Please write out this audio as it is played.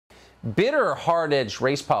Bitter, hard-edged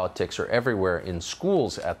race politics are everywhere in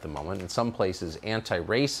schools at the moment. In some places,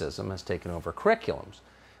 anti-racism has taken over curriculums.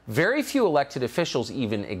 Very few elected officials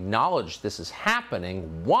even acknowledge this is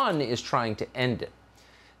happening. One is trying to end it.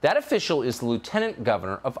 That official is the Lieutenant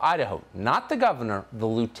Governor of Idaho. Not the governor, the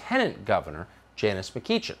Lieutenant Governor, Janice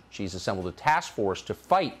McGeachin. She's assembled a task force to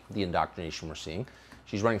fight the indoctrination we're seeing.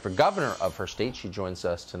 She's running for governor of her state. She joins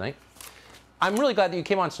us tonight. I'm really glad that you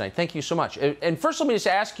came on tonight. Thank you so much. And first, let me just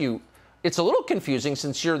ask you, it's a little confusing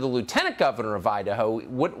since you're the Lieutenant Governor of Idaho.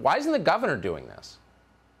 Why isn't the governor doing this?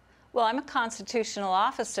 Well, I'm a constitutional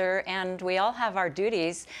officer, and we all have our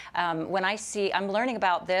duties. When I'm learning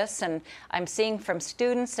about this, and I'm seeing from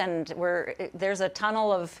students, and there's a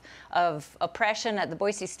tunnel of oppression at the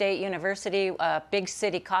Boise State University. Big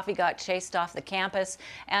city coffee got chased off the campus,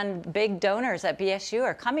 and big donors at BSU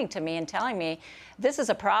are coming to me and telling me this is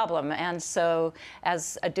a problem. And so,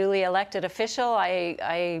 as a duly elected official,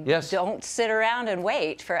 I Yes. don't sit around and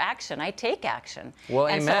wait for action. I take action. Well,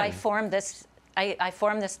 and amen. so I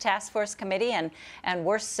formed this task force committee, and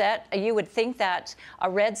we're set. You would think that a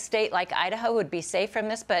red state like Idaho would be safe from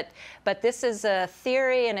this, but this is a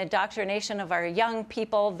theory and indoctrination of our young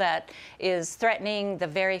people that is threatening the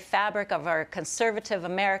very fabric of our conservative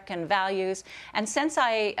American values. And since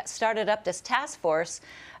I started up this task force,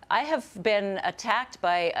 I have been attacked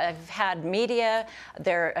I've had media,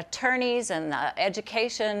 their attorneys and the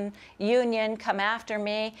education union come after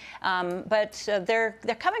me, but they're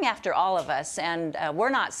coming after all of us, and we're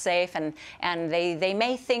not safe, and they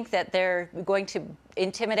may think that they're going to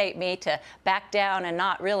intimidate me to back down and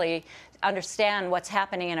not really understand what's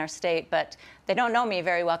happening in our state, but they don't know me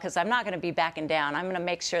very well, because I'm not going to be backing down. I'm going to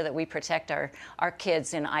make sure that we protect our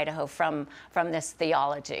kids in Idaho from this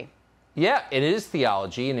theology. Yeah, it is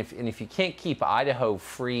theology, and if you can't keep Idaho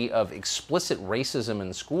free of explicit racism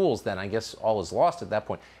in schools, then I guess all is lost at that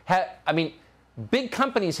point. I mean, big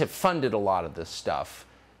companies have funded a lot of this stuff.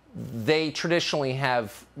 They traditionally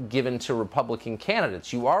have given to Republican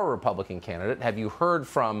candidates. You are a Republican candidate. Have you heard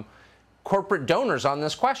from corporate donors on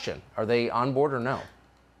this question? Are they on board or no?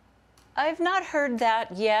 I've not heard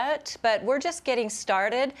that yet, but we're just getting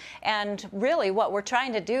started, and really what we're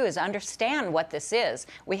trying to do is understand what this is.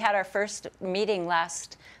 We had our first meeting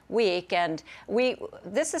last week, and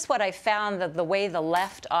this is what I found, that the way the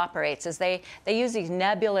left operates is they use these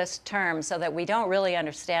nebulous terms so that we don't really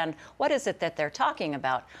understand what is it that they're talking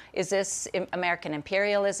about. Is this American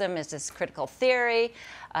imperialism? Is this critical theory,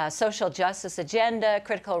 social justice agenda,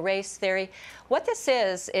 critical race theory? What this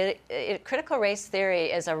is, critical race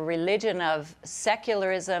theory is a religion of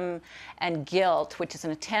secularism and guilt, which is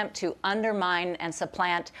an attempt to undermine and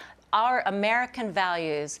supplant our American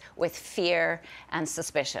values with fear and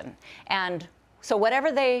suspicion. And so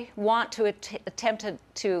whatever they want to attempt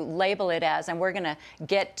to label it as, and we're going to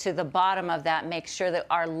get to the bottom of that, make sure that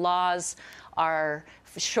our laws are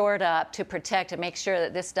shored up to protect and make sure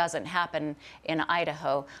that this doesn't happen in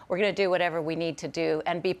Idaho. We're going to do whatever we need to do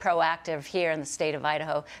and be proactive here in the state of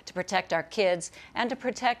Idaho to protect our kids and to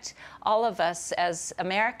protect all of us as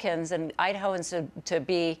Americans and Idahoans to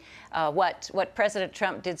be what President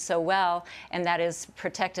Trump did so well, and that is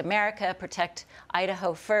protect America, protect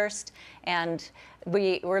Idaho first. And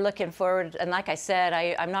we're looking forward, and like I said,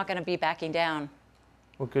 I'm not going to be backing down.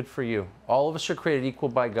 Well, good for you. All of us are created equal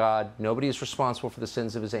by God. Nobody is responsible for the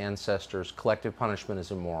sins of his ancestors. Collective punishment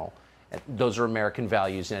is immoral. And those are American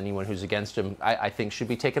values, and anyone who's against them, I think, should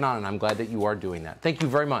be taken on, and I'm glad that you are doing that. Thank you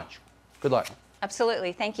very much. Good luck.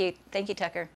 Absolutely. Thank you. Thank you, Tucker.